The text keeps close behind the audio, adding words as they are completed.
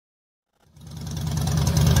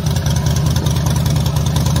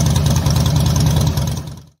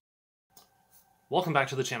Welcome back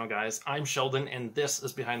to the channel, guys. I'm Sheldon, and this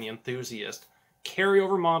is Behind the Enthusiast.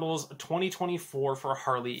 Carryover models 2024 for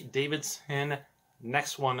Harley-Davidson.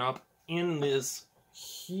 Next one up in this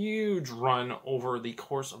huge run over the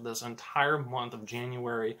course of this entire month of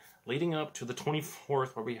January, leading up to the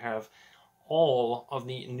 24th, where we have all of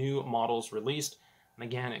the new models released. And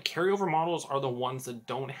again, carryover models are the ones that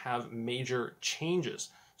don't have major changes.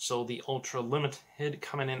 So the Ultra Limited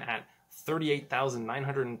coming in at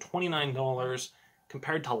 $38,929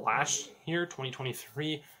 compared to last year,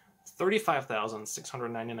 2023,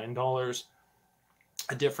 $35,699,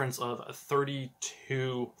 a difference of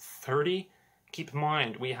 $3,230. Keep in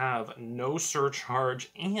mind, we have no surcharge,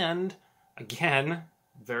 and again,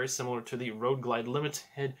 very similar to the Road Glide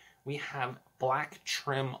Limited, we have black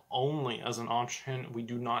trim only as an option. We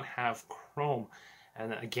do not have chrome.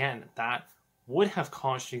 And again, that would have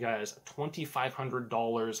cost you guys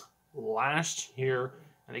 $2,500 last year.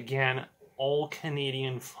 And again, all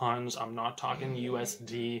Canadian funds. I'm not talking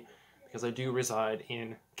USD because I do reside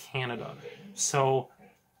in Canada. So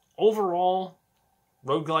overall,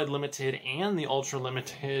 Road Glide Limited and the Ultra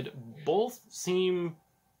Limited both seem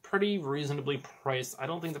pretty reasonably priced. I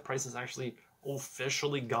don't think the price has actually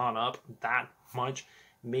officially gone up that much,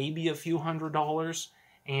 maybe a few $100s,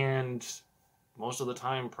 and most of the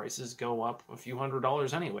time prices go up a few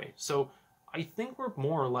 $100s anyway. So I think we're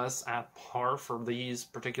more or less at par for these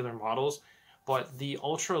particular models, but the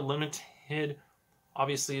Ultra Limited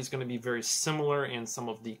obviously is going to be very similar in some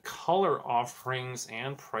of the color offerings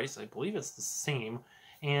and price. I believe it's the same,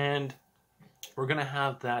 and we're going to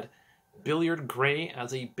have that billiard gray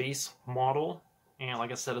as a base model, and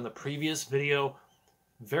like I said in the previous video,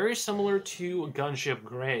 very similar to Gunship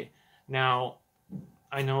Gray. Now,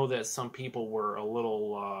 I know that some people were a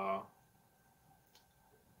little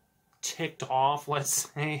ticked off, let's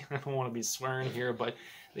say. I don't want to be swearing here, but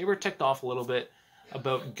they were ticked off a little bit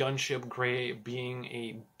about Gunship Gray being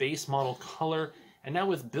a base model color, and now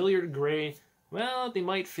with Billiard Gray, well, they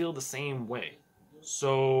might feel the same way.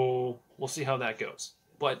 So we'll see how that goes.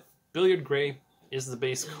 But Billiard Gray is the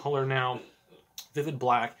base color now. Vivid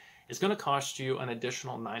Black is going to cost you an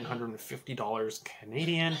additional $950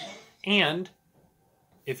 Canadian, and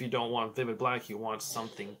if you don't want Vivid Black, you want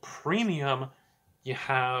something premium, you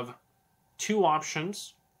have two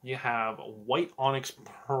options. You have White Onyx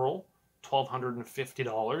Pearl,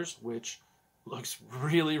 $1,250, which looks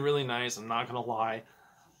really, really nice. I'm not going to lie.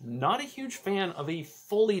 Not a huge fan of a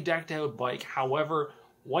fully decked out bike. However,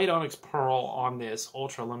 White Onyx Pearl on this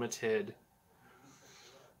Ultra Limited,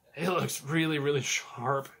 it looks really, really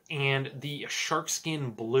sharp. And the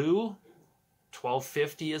Sharkskin Blue,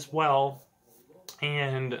 $1,250 as well.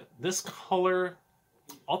 And this color,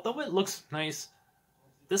 although it looks nice,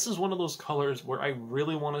 this is one of those colors where I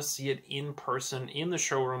really want to see it in person, in the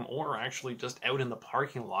showroom, or actually just out in the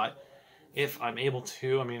parking lot, if I'm able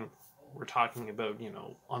to. I mean, we're talking about,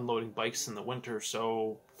 unloading bikes in the winter,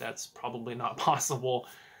 so that's probably not possible,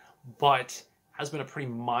 but has been a pretty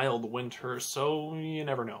mild winter, so you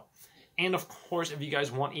never know. And of course, if you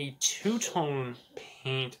guys want a two-tone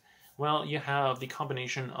paint, well, you have the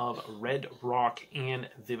combination of Red Rock and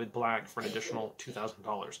Vivid Black for an additional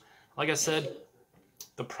 $2,000. Like I said,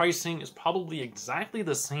 the pricing is probably exactly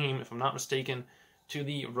the same, if I'm not mistaken, to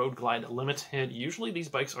the Road Glide Limited. Usually these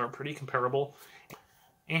bikes are pretty comparable.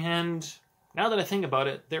 And now that I think about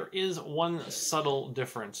it, there is one subtle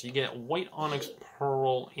difference. You get White Onyx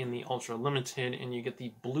Pearl in the Ultra Limited, and you get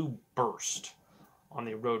the Blue Burst on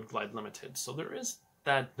the Road Glide Limited. So there is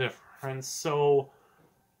that difference. So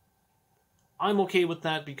I'm okay with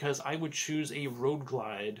that because I would choose a Road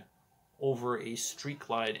Glide over a Street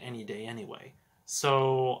Glide any day anyway.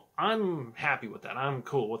 So I'm happy with that. I'm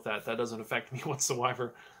cool with that. That doesn't affect me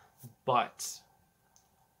whatsoever. But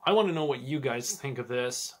I want to know what you guys think of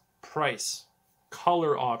this. Price,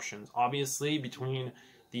 color options. Obviously, between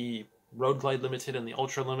the Road Glide Limited and the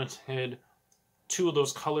Ultra Limited, two of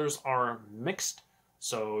those colors are mixed.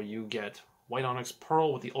 So you get White Onyx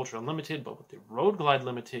Pearl with the Ultra Limited, but with the Road Glide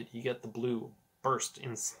Limited, you get the Blue Burst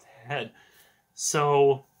instead.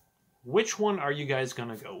 So which one are you guys going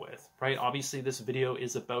to go with, right? Obviously, this video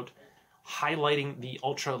is about highlighting the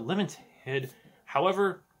Ultra Limited.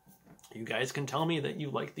 However, you guys can tell me that you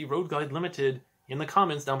like the Road Glide Limited in the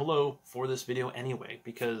comments down below for this video anyway,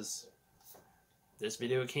 because this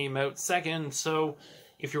video came out second. So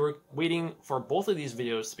if you're waiting for both of these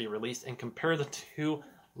videos to be released and compare the two,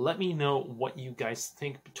 let me know what you guys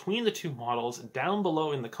think between the two models down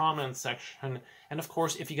below in the comments section. And of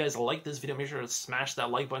course, if you guys like this video, make sure to smash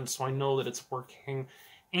that like button so I know that it's working.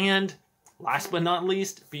 And last but not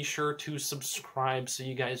least, be sure to subscribe so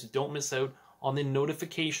you guys don't miss out on the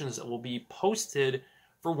notifications that will be posted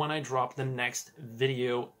for when I drop the next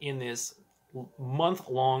video in this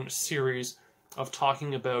month-long series of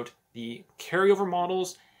talking about the carryover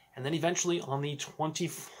models, and then eventually on the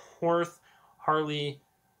 24th, Harley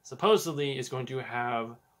supposedly is going to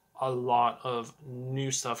have a lot of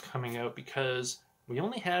new stuff coming out because we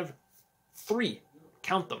only have 3,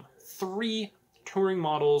 count them, 3 touring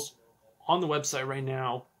models on the website right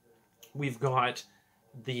now. We've got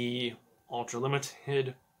the Ultra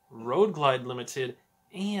Limited, Road Glide Limited,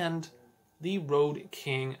 and the Road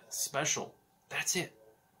King Special. That's it.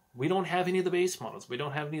 We don't have any of the base models. We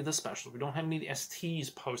don't have any of the specials. We don't have any of the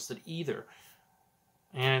STs posted either.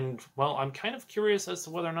 And, well, I'm kind of curious as to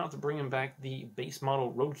whether or not to bring back the base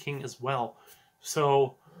model Road King as well.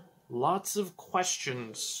 So, lots of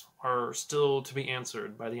questions are still to be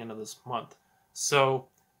answered by the end of this month. So,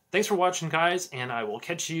 thanks for watching, guys, and I will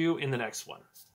catch you in the next one.